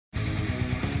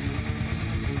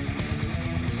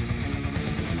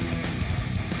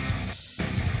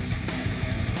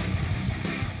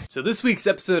So this week's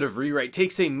episode of Rewrite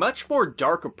takes a much more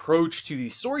dark approach to the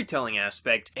storytelling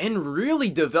aspect and really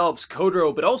develops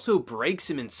Kotaro but also breaks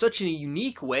him in such a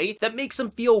unique way that makes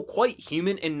him feel quite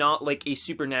human and not like a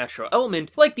supernatural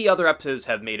element like the other episodes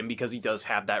have made him, because he does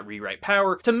have that rewrite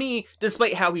power. To me,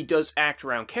 despite how he does act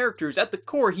around characters, at the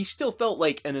core he still felt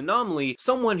like an anomaly,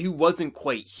 someone who wasn't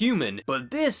quite human.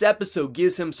 But this episode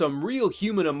gives him some real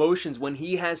human emotions when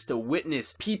he has to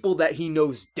witness people that he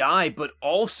knows die, but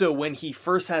also when he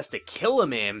first has to kill a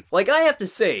man. Like, I have to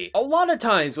say, a lot of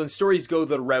times when stories go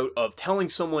the route of telling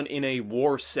someone in a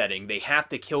war setting they have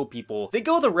to kill people, they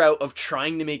go the route of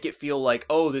trying to make it feel like,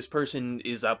 oh, this person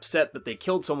is upset that they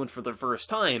killed someone for the first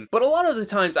time. But a lot of the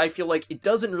times I feel like it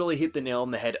doesn't really hit the nail on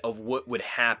the head of what would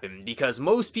happen, because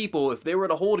most people, if they were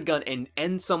to hold a gun and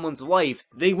end someone's life,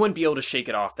 they wouldn't be able to shake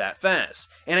it off that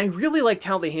fast. And I really liked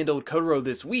how they handled Kotaro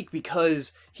this week,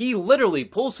 because he literally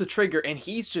pulls the trigger and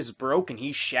he's just broken,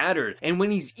 he's shattered. And when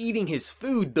he's eating his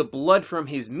food, the blood from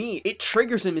his meat, it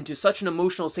triggers him into such an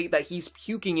emotional state that he's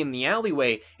puking in the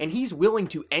alleyway, and he's willing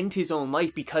to end his own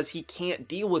life because he can't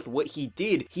deal with what he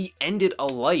did. He ended a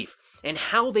life. And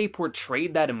how they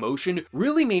portrayed that emotion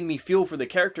really made me feel for the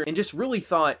character, and just really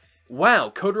thought,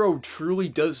 wow, Kotaro truly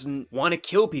doesn't want to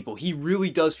kill people. He really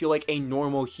does feel like a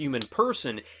normal human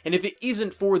person. And if it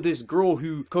isn't for this girl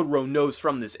who Kotaro knows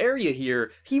from this area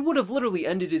here, he would have literally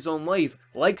ended his own life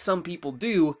like some people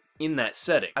do in that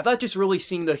setting. I thought just really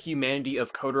seeing the humanity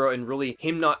of Kotaro and really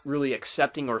him not really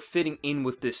accepting or fitting in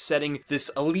with this setting, this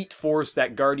elite force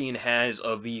that Guardian has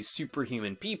of these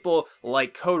superhuman people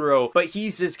like Kotaro, but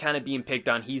he's just kind of being picked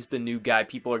on. He's the new guy.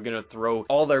 People are gonna throw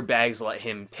all their bags, let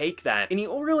him take that. And he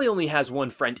really only has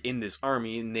one friend in this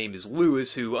army, and his name is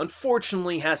Lewis, who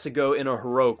unfortunately has to go in a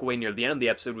heroic way near the end of the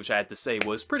episode, which I have to say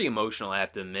was pretty emotional, I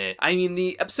have to admit. I mean,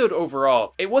 the episode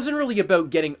overall, it wasn't really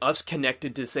about getting us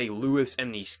connected to, say, Lewis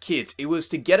and these kids. It was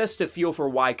to get us to feel for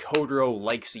why Kotaro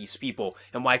likes these people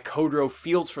and why Kotaro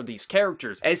feels for these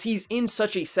characters, as he's in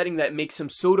such a setting that makes him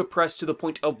so depressed to the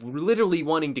point of literally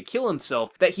wanting to kill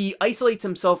himself that he isolates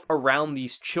himself around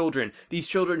these children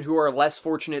who are less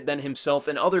fortunate than himself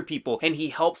and other people, and he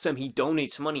helps them, he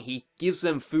donates money, he gives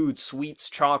them food, sweets,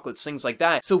 chocolates, things like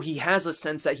that, so he has a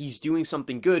sense that he's doing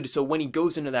something good. So when he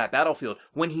goes into that battlefield,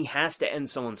 when he has to end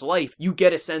someone's life, you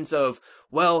get a sense of,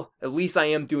 well, at least I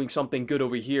am doing something good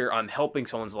over here. I'm helping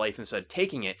someone's life instead of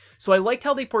taking it. So I liked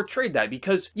how they portrayed that,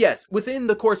 because, yes, within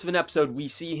the course of an episode, we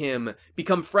see him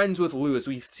become friends with Lewis.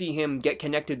 We see him get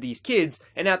connected to these kids,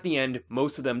 and at the end,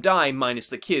 most of them die, minus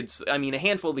the kids. I mean, a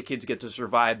handful of the kids get to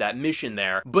survive that mission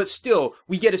there, but still,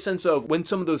 we get a sense of when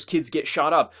some of those kids get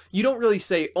shot up, you don't really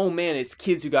say, oh man, it's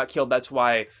kids who got killed, that's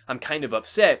why I'm kind of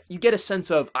upset. You get a sense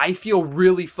of, I feel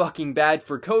really fucking bad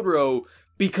for Kotaro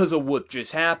because of what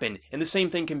just happened. And the same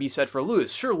thing can be said for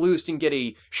Lewis. Sure, Lewis didn't get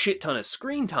a shit ton of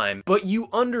screen time, but you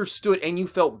understood and you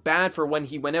felt bad for when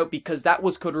he went out, because that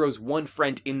was Kotaro's one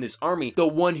friend in this army, the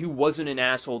one who wasn't an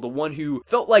asshole, the one who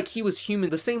felt like he was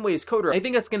human the same way as Kotaro. I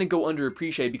think that's gonna go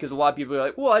underappreciated, because a lot of people are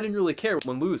like, well, I didn't really care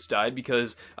when Lewis died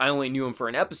because I only knew him for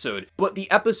an episode. But the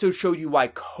episode showed you why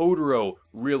Kotaro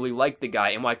really liked the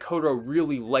guy and why Kotaro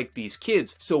really liked these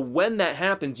kids. So when that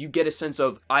happens, you get a sense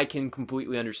of, I can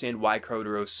completely understand why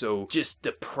Kotaro so just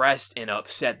depressed and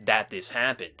upset that this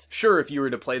happened. Sure, if you were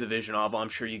to play the visual novel, I'm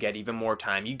sure you get even more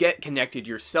time. You get connected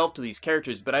yourself to these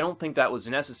characters, but I don't think that was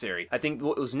necessary. I think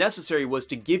what was necessary was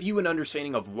to give you an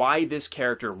understanding of why this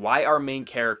character, why our main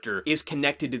character is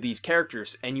connected to these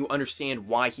characters, and you understand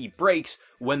why he breaks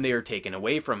when they are taken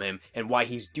away from him, and why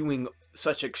he's doing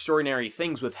such extraordinary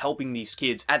things with helping these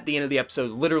kids. At the end of the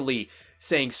episode, literally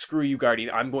saying, screw you,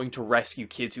 Guardian, I'm going to rescue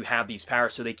kids who have these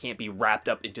powers so they can't be wrapped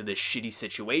up into this shitty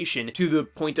situation, to the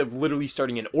point of literally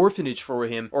starting an orphanage for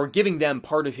him, or giving them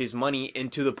part of his money,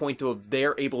 and to the point of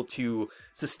they're able to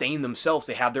sustain themselves,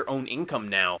 they have their own income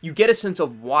now. You get a sense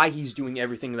of why he's doing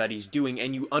everything that he's doing,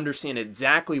 and you understand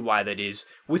exactly why that is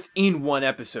within one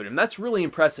episode, and that's really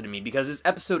impressive to me, because this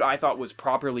episode I thought was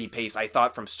properly paced. I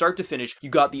thought from start to finish,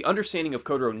 you got the understanding of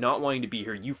Kotaro not wanting to be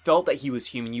here, you felt that he was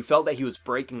human, you felt that he was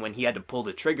breaking when he had to pull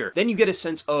the trigger. Then you get a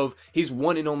sense of his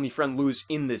one and only friend Lewis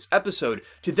in this episode,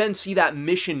 to then see that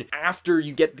mission after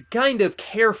you get the kind of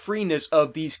carefreeness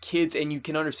of these kids, and you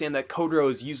can understand that Kotaro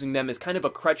is using them as kind of a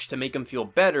crutch to make him feel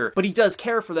better, but he does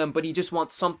care for them, but he just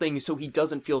wants something so he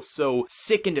doesn't feel so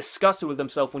sick and disgusted with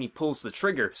himself when he pulls the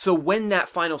trigger. So when that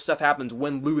final stuff happens,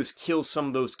 when Lewis kills some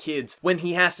of those kids, when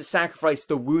he has to sacrifice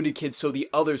the wounded kids so the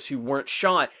others who weren't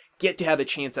shot get to have a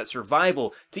chance at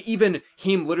survival, to even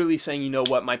him literally saying, you know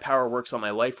what, my power works on my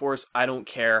life force, I don't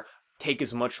care, take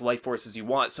as much life force as you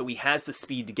want, so he has the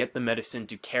speed to get the medicine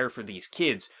to care for these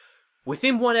kids.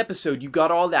 Within one episode, you got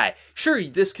all that. Sure,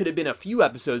 this could have been a few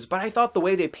episodes, but I thought the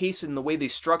way they paced it and the way they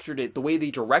structured it, the way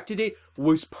they directed it,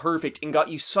 was perfect and got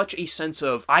you such a sense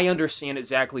of, I understand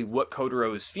exactly what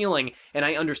Kotaro is feeling, and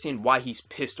I understand why he's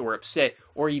pissed or upset,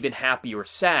 or even happy or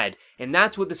sad. And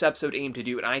that's what this episode aimed to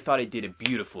do, and I thought it did it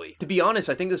beautifully. To be honest,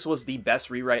 I think this was the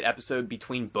best rewrite episode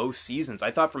between both seasons.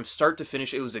 I thought from start to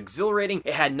finish it was exhilarating,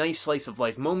 it had nice slice of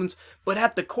life moments, but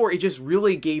at the core, it just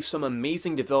really gave some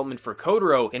amazing development for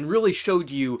Kotaro, and really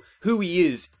showed you who he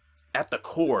is at the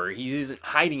core. He isn't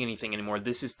hiding anything anymore.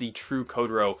 This is the true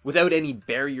Kotaro without any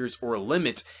barriers or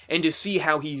limits. And to see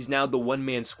how he's now the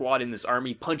one-man squad in this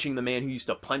army, punching the man who used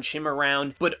to punch him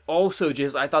around, but also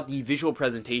just, I thought the visual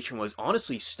presentation was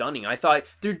honestly stunning. I thought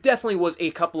there definitely was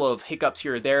a couple of hiccups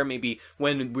here or there. Maybe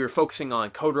when we were focusing on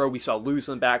Kotaro, we saw Luz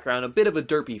in the background, a bit of a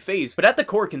derpy face, but at the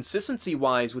core,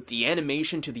 consistency-wise, with the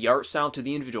animation to the art style to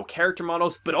the individual character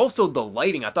models, but also the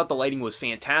lighting, I thought the lighting was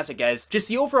fantastic as just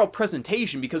the overall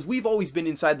presentation, because we've always been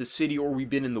inside the city or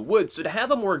we've been in the woods, so to have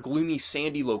a more gloomy,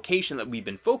 sandy location that we've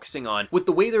been focusing on, with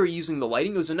the way they were using the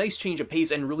lighting, it was a nice change of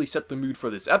pace and really set the mood for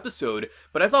this episode.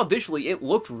 But I thought visually it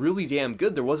looked really damn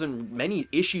good. There wasn't many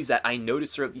issues that I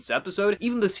noticed throughout this episode.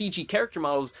 Even the CG character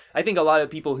models, I think a lot of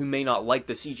people who may not like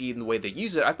the CG and the way they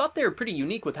use it, I thought they were pretty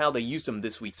unique with how they used them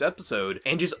this week's episode.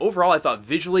 And just overall, I thought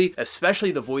visually,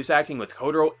 especially the voice acting with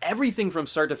Kotaro, everything from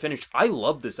start to finish, I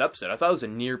loved this episode. I thought it was a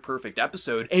near perfect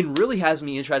episode, and really has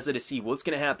me interested to see what's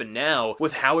going to happen now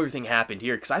with how everything happened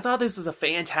here, because I thought this was a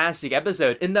fantastic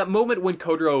episode. In that moment when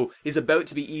Kotaro is about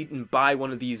to be eaten by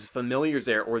one of these familiars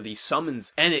there, or these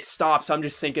summons, and it stops, I'm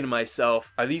just thinking to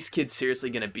myself, are these kids seriously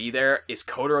going to be there? Is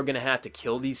Kotaro going to have to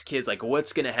kill these kids? Like,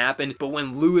 what's going to happen? But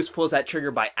when Lewis pulls that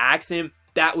trigger by accident,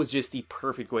 that was just the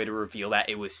perfect way to reveal that.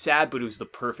 It was sad, but it was the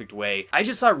perfect way. I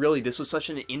just thought really this was such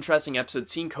an interesting episode,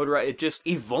 seeing Kotaro at just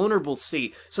a vulnerable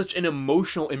state, such an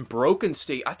emotional and broken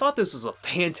state. I thought this was a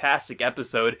fantastic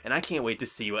episode, and I can't wait to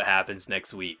see what happens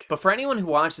next week. But for anyone who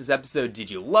watched this episode,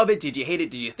 did you love it? Did you hate it?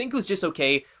 Did you think it was just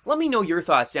okay? Let me know your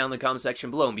thoughts down in the comment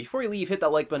section below. And before you leave, hit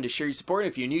that like button to show your support.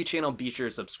 If you're new to the channel, be sure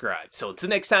to subscribe. So until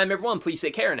next time, everyone, please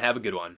take care and have a good one.